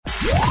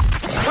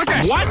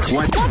What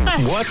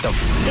the?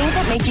 Things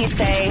that make you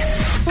say,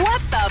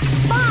 what the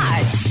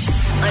fudge?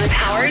 On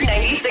Power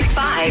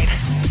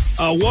 96.5.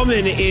 A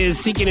woman is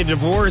seeking a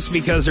divorce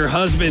because her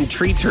husband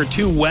treats her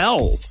too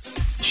well.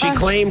 She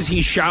claims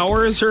he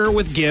showers her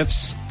with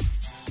gifts,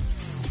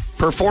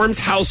 performs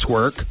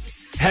housework,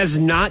 has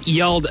not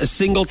yelled a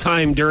single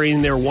time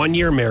during their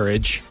 1-year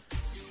marriage.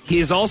 He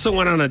has also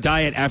went on a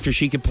diet after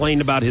she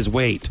complained about his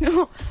weight.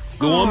 The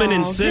woman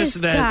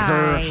insists that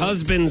her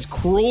husband's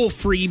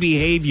cruel-free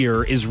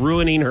behavior is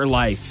ruining her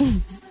life.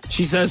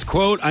 She says,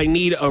 quote, I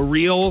need a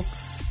real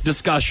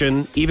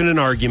discussion, even an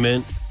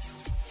argument,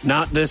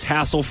 not this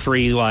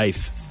hassle-free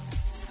life.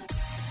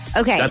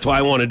 Okay. That's why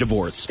I want a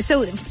divorce.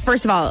 So,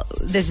 first of all,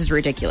 this is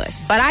ridiculous.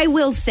 But I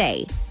will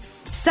say,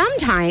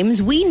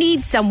 sometimes we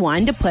need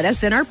someone to put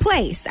us in our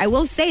place. I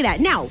will say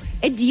that. Now,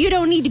 you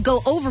don't need to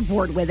go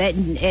overboard with it,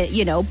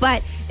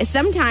 but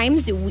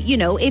sometimes,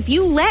 if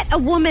you let a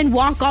woman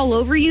walk all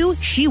over you,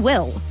 she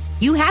will.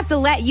 You have to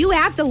let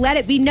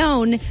it be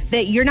known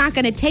that you're not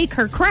going to take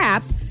her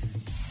crap.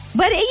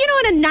 But, in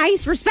a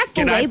nice,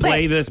 respectful way. Can I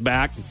play this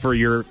back for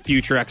your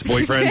future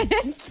ex-boyfriend?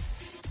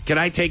 Can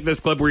I take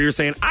this clip where you're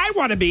saying, I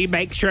want to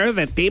make sure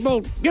that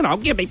people,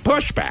 give me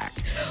pushback.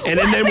 And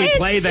then we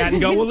play that and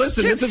go, well,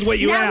 listen, this is what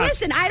you asked. Now,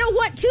 listen, I don't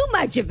want too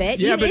much of it.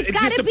 Yeah, but it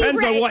just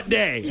depends on what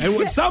day.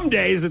 And some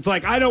days, it's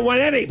like, I don't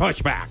want any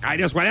pushback. I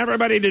just want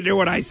everybody to do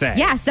what I say.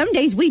 Yeah, some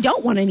days we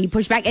don't want any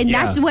pushback, and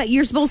that's what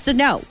you're supposed to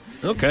know.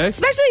 Okay.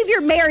 Especially if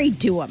you're married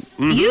to him.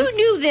 Mm-hmm. You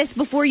knew this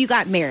before you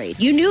got married.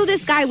 You knew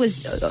this guy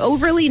was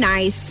overly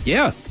nice.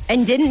 Yeah.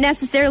 And didn't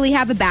necessarily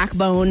have a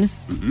backbone.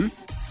 Mm-hmm.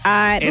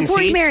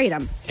 Before you married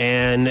him.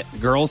 And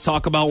girls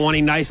talk about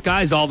wanting nice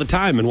guys all the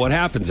time, and what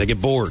happens? They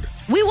get bored.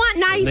 We want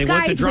nice guys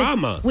want the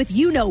drama. with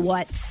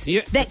you-know-whats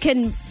that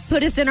can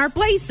put us in our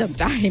place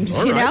sometimes,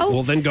 all right.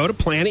 Well, then go to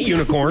Planet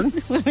Unicorn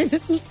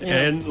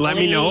and let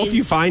me know if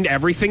you find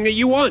everything that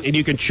you want, and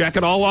you can check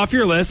it all off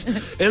your list.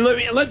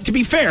 And to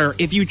be fair,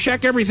 if you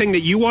check everything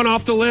that you want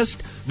off the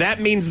list, that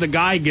means the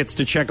guy gets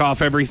to check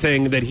off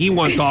everything that he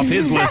wants off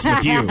his list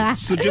with you.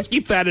 So just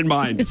keep that in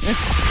mind.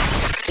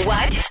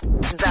 What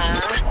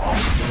the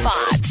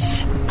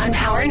fudge? On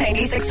Power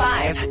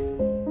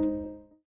 96.5.